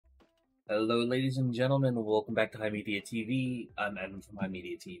Hello, ladies and gentlemen. Welcome back to HIMediaTV. I'm Evan from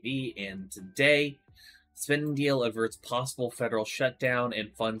HIMediaTV, and today, spending deal averts possible federal shutdown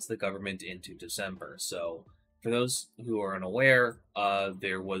and funds the government into December. So, for those who are unaware,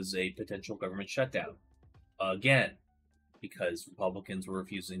 there was a potential government shutdown again because Republicans were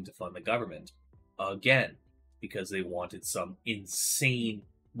refusing to fund the government again because they wanted some insane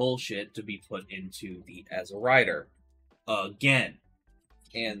bullshit to be put into the as a rider again.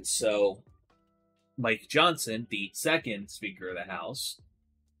 And so, Mike Johnson, the second Speaker of the House,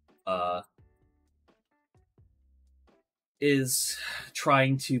 is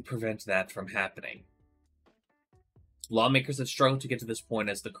trying to prevent that from happening. Lawmakers have struggled to get to this point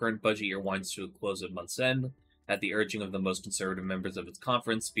as the current budget year winds to a close at month's end. At the urging of the most conservative members of its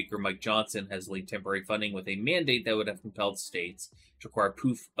conference, Speaker Mike Johnson has linked temporary funding with a mandate that would have compelled states to require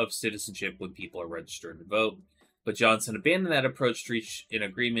proof of citizenship when people are registered to vote. But Johnson abandoned that approach to reach an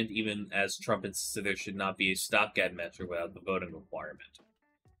agreement, even as Trump insisted there should not be a stopgap measure without the voting requirement.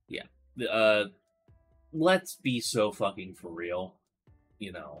 Yeah. Let's be so fucking for real.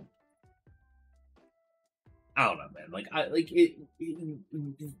 You know. I don't know, man.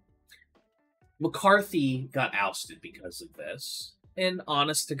 McCarthy got ousted because of this. And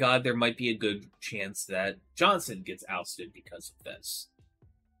honest to God, there might be a good chance that Johnson gets ousted because of this.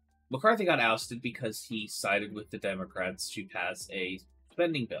 McCarthy got ousted because he sided with the Democrats to pass a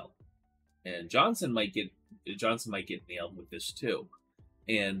spending bill, and Johnson might get nailed with this too.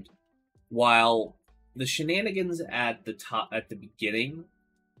 And while the shenanigans at the beginning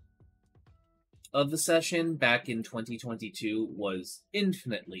of the session back in 2022 was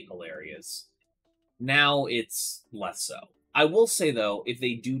infinitely hilarious, now it's less so. I will say though, if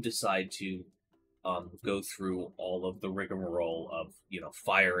they do decide to go through all of the rigmarole of,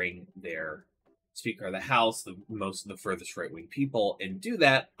 firing their Speaker of the House, most of the furthest right-wing people, and do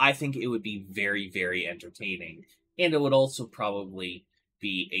that, I think it would be very, very entertaining. And it would also probably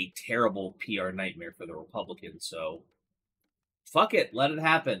be a terrible PR nightmare for the Republicans. So, fuck it, let it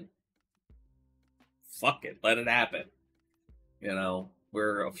happen. Fuck it, let it happen.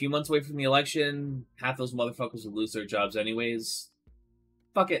 We're a few months away from the election. Half those motherfuckers will lose their jobs anyways.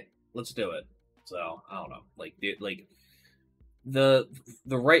 Fuck it, let's do it. So I don't know, the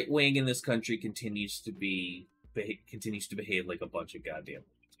right wing in this country continues to behave like a bunch of goddamn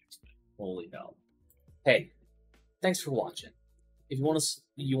lunatics. Holy hell! Hey, thanks for watching. If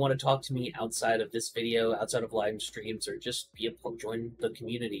you want to talk to me outside of this video, outside of live streams, or just join the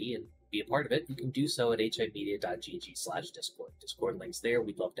community and be a part of it, you can do so at HIMedia.gg/Discord. Discord links there.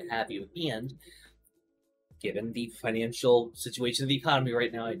 We'd love to have you. And given the financial situation of the economy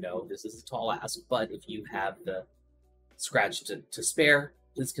right now, I know this is a tall ask, but if you have the scratch to spare,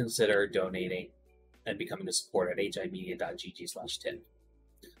 please consider donating and becoming a supporter at HIMedia.gg/tip.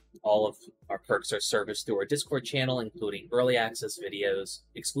 All of our perks are serviced through our Discord channel, including early access videos,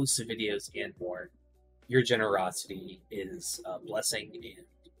 exclusive videos, and more. Your generosity is a blessing, and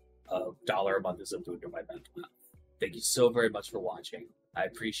 $1 a month is a boon to my mental health. Thank you so very much for watching. I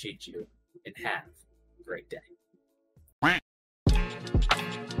appreciate you, and have a great day.